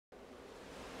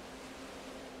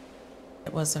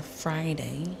It was a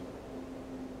Friday,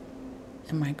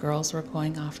 and my girls were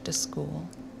going off to school,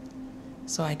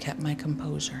 so I kept my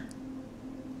composure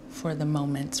for the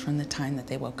moments from the time that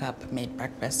they woke up, made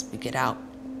breakfast, we get out,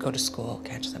 go to school,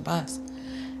 catch the bus.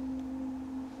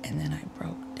 And then I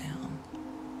broke down.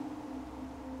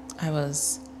 I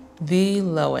was the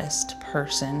lowest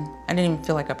person. I didn't even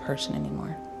feel like a person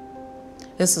anymore.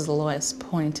 This is the lowest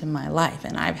point in my life,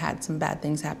 and I've had some bad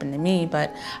things happen to me,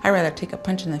 but I'd rather take a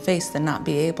punch in the face than not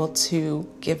be able to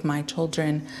give my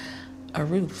children a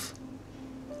roof.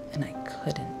 And I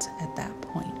couldn't at that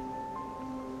point.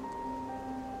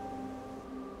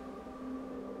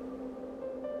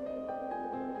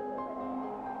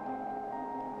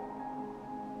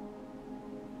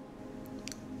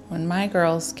 When my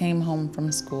girls came home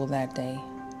from school that day,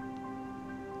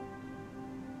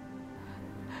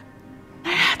 I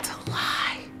had to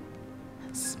lie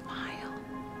and smile.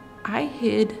 I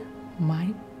hid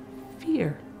my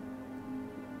fear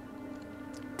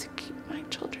to keep my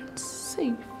children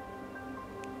safe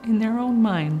in their own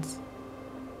minds.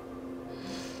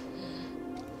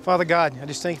 Father God, I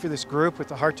just thank you for this group with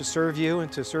the heart to serve you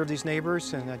and to serve these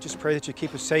neighbors, and I just pray that you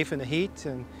keep us safe in the heat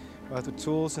and the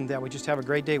tools, and that we just have a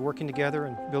great day working together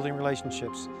and building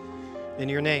relationships. In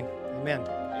your name, amen.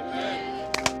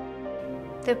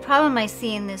 The problem I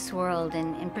see in this world,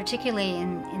 and particularly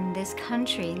in this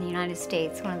country, in the United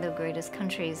States, one of the greatest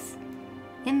countries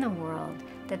in the world,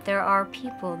 that there are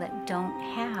people that don't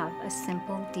have a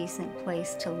simple, decent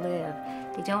place to live.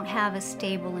 They don't have a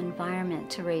stable environment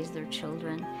to raise their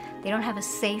children. They don't have a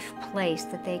safe place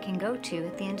that they can go to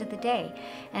at the end of the day.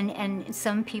 And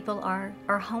some people are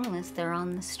homeless, they're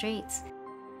on the streets.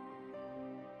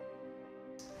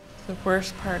 The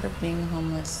worst part of being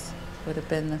homeless would have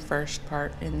been the first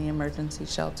part in the emergency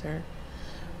shelter,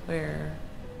 where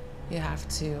you have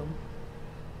to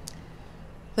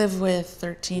live with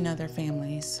 13 other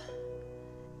families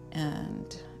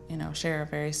and, you know, share a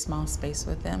very small space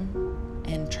with them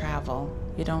and travel.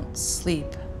 You don't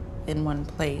sleep in one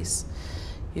place.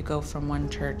 You go from one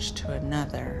church to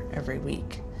another every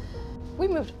week. We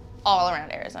moved all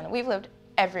around Arizona. We've lived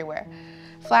everywhere.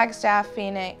 Flagstaff,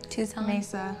 Phoenix, Tucson.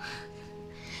 Mesa,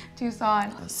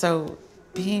 Tucson. So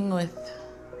being with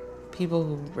people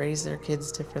who raise their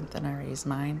kids different than I raise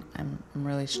mine, I'm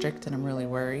really strict and I'm really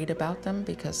worried about them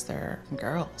because they're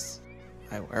girls.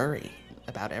 I worry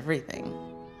about everything.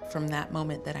 From that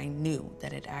moment that I knew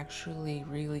that it actually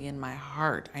really in my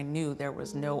heart, I knew there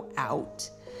was no out.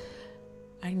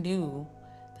 I knew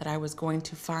that I was going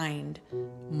to find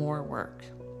more work.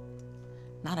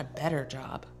 Not a better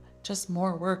job, just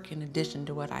more work in addition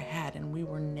to what I had, and we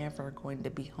were never going to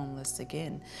be homeless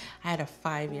again. I had a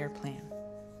 5-year plan.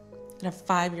 I had a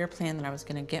 5-year plan that I was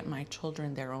gonna get my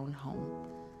children their own home.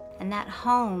 And that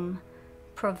home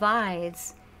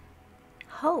provides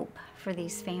hope for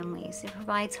these families. It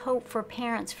provides hope for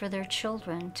parents, for their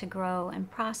children to grow and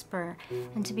prosper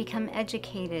and to become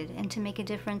educated and to make a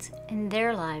difference in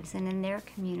their lives and in their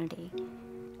community.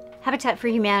 Habitat for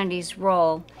Humanity's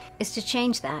role is to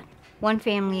change that, one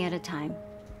family at a time,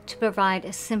 to provide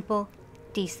a simple,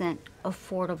 decent,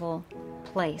 affordable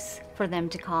place for them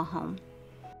to call home.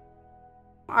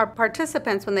 Our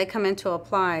participants, when they come in to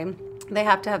apply, they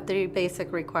have to have 3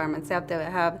 basic requirements. They have to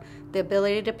have the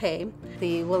ability to pay,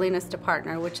 the willingness to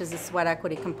partner, which is the sweat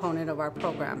equity component of our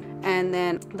program. And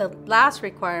then the last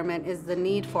requirement is the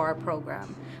need for our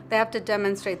program. They have to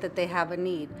demonstrate that they have a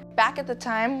need. Back at the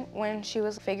time when she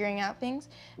was figuring out things,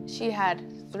 she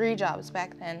had 3 jobs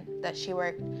back then that she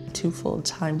worked. 2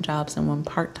 full-time jobs and 1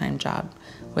 part-time job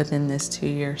within this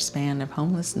 2-year span of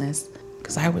homelessness,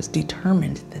 because I was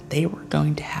determined that they were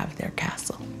going to have their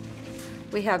castle.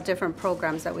 We have different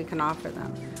programs that we can offer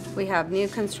them. We have new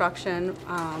construction,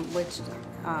 which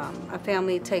a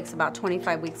family takes about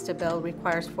 25 weeks to build,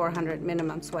 requires 400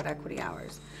 minimum sweat equity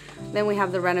hours. Then we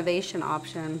have the renovation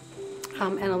option,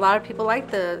 and a lot of people like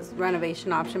the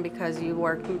renovation option because you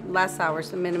work less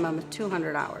hours, a minimum of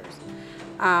 200 hours.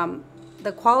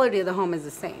 The quality of the home is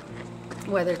the same,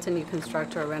 whether it's a new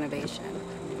construct or a renovation.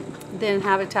 Then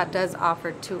Habitat does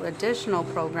offer 2 additional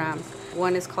programs.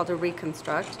 One is called a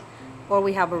reconstruct, or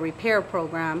we have a repair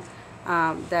program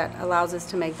that allows us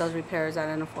to make those repairs at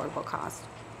an affordable cost.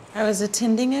 I was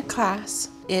attending a class.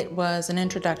 It was an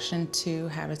introduction to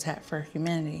Habitat for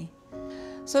Humanity.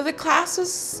 So the class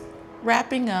was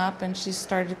wrapping up and she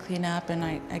started to clean up, and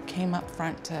I came up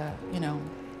front to, you know,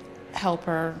 help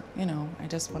her. You know, I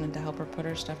just wanted to help her put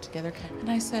her stuff together.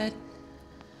 And I said,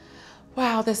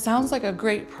 wow, this sounds like a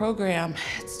great program.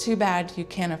 It's too bad you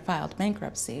can't have filed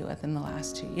bankruptcy within the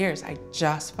last 2 years. I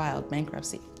just filed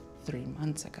bankruptcy 3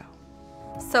 months ago.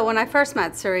 So when I first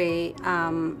met Suri,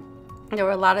 there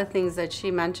were a lot of things that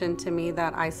she mentioned to me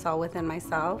that I saw within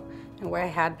myself and where I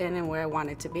had been and where I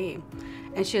wanted to be.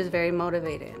 And she was very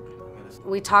motivated.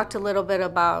 We talked a little bit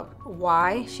about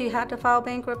why she had to file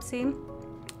bankruptcy.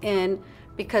 And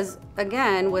because,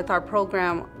 again, with our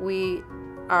program, we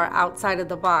are outside of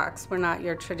the box. We're not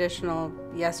your traditional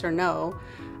yes or no.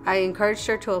 I encouraged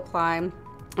her to apply.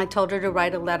 I told her to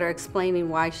write a letter explaining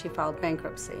why she filed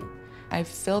bankruptcy. I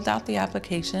filled out the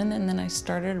application and then I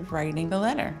started writing the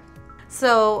letter.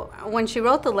 So when she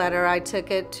wrote the letter, I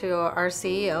took it to our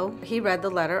CEO. He read the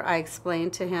letter. I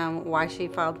explained to him why she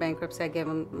filed bankruptcy. I gave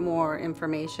him more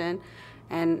information.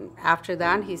 And after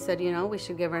that, he said, you know, we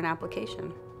should give her an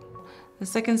application. The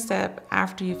second step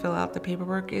after you fill out the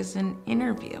paperwork is an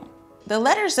interview. The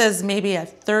letter says maybe a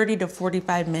 30 to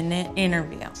 45-minute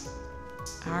interview.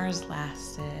 Ours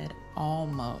lasted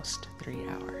almost 3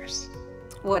 hours.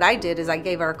 What I did is I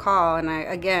gave her a call, and I,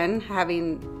 again,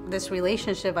 having this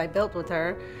relationship I built with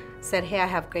her, said, hey, I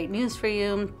have great news for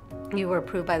you. You were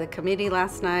approved by the committee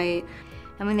last night.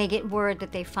 And when they get word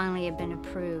that they finally have been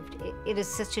approved, it is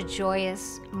such a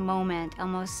joyous moment,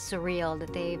 almost surreal,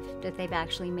 that they've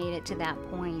actually made it to that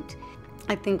point.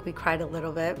 I think we cried a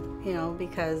little bit, you know,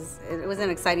 because it was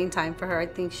an exciting time for her. I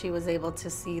think she was able to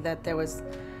see that there was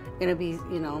going to be,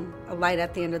 you know, a light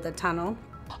at the end of the tunnel.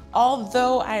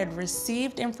 Although I had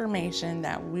received information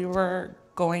that we were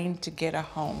going to get a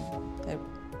home, that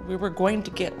we were going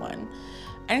to get one,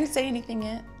 I didn't say anything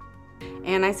yet.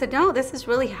 And I said, no, this is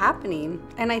really happening.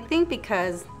 And I think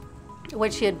because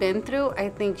what she had been through, I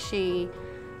think she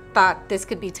thought this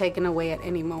could be taken away at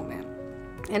any moment.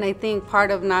 And I think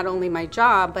part of not only my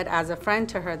job, but as a friend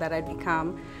to her that I'd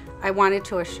become, I wanted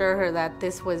to assure her that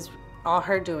this was all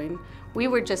her doing. We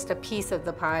were just a piece of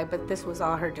the pie, but this was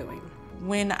all her doing.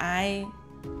 When I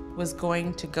was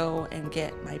going to go and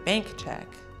get my bank check,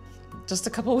 just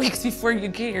a couple weeks before you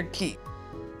get your key,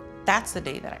 that's the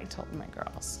day that I told my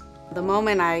girls. The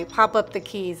moment I pop up the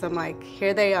keys, I'm like,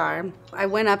 here they are. I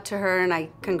went up to her and I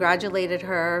congratulated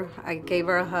her. I gave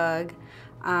her a hug.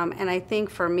 And I think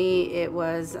for me, it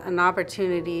was an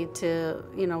opportunity to,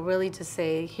 you know, really to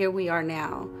say, here we are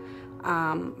now.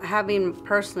 Having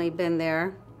personally been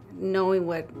there, knowing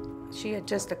what she had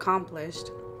just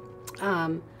accomplished,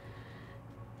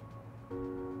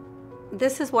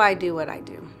 this is why I do what I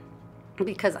do.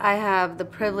 Because I have the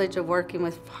privilege of working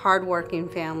with hardworking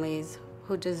families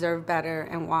who deserve better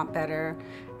and want better.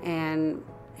 And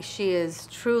she is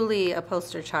truly a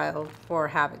poster child for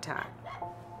Habitat.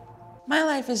 My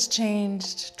life has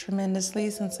changed tremendously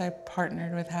since I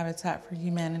partnered with Habitat for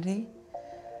Humanity.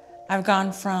 I've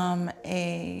gone from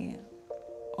a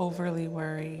overly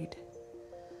worried,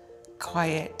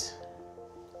 quiet,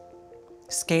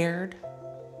 scared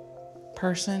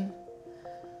person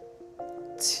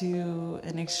to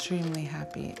an extremely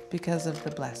happy because of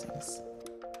the blessings.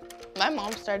 My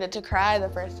mom started to cry the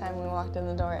first time we walked in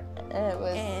the door, and it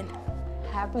was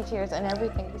happy tears, and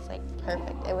everything was like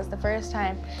perfect. It was the first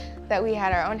time that we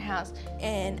had our own house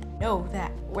and know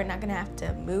that we're not gonna have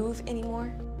to move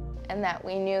anymore. and that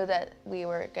we knew that we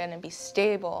were gonna be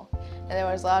stable. And there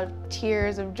was a lot of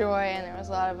tears of joy, and there was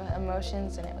a lot of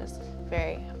emotions, and it was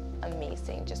very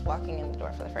amazing just walking in the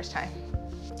door for the first time.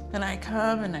 And I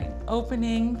come and I'm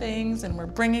opening things and we're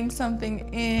bringing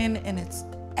something in and it's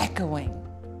echoing.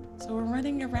 So we're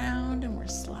running around and we're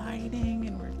sliding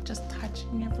and we're just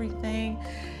touching everything.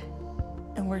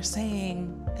 And we're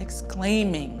saying,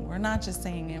 exclaiming. We're not just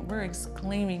saying it, we're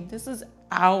exclaiming, this is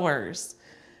ours.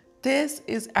 This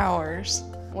is ours.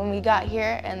 When we got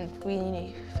here and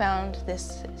we found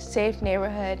this safe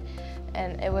neighborhood,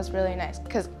 and it was really nice.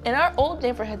 Because in our old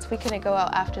neighborhoods, we couldn't go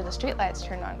out after the streetlights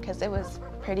turned on because it was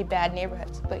pretty bad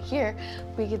neighborhoods. But here,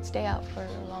 we could stay out for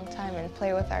a long time and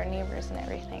play with our neighbors and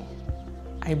everything.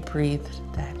 I breathed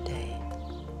that day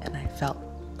and I felt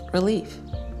relief.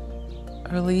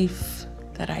 Relief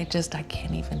that I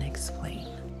can't even explain.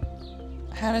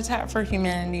 Habitat for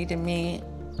Humanity to me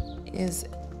is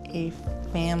a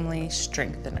family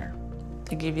strengthener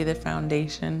to give you the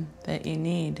foundation that you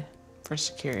need for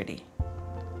security.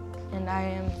 And I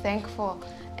am thankful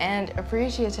and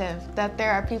appreciative that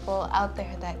there are people out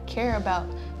there that care about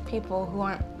people who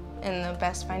aren't in the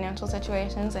best financial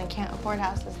situations and can't afford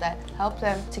houses, that help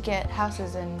them to get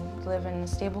houses and live in a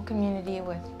stable community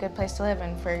with a good place to live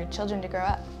and for children to grow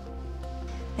up.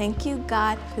 Thank you,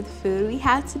 God, for the food we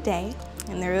have today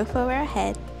and the roof over our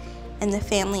head and the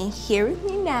family here with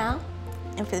me now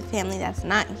and for the family that's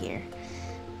not here.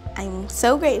 I'm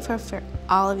so grateful for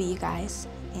all of you guys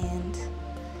and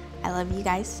I love you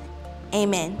guys.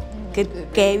 Amen.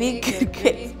 Good gravy, good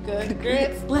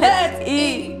grits, let's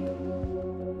eat.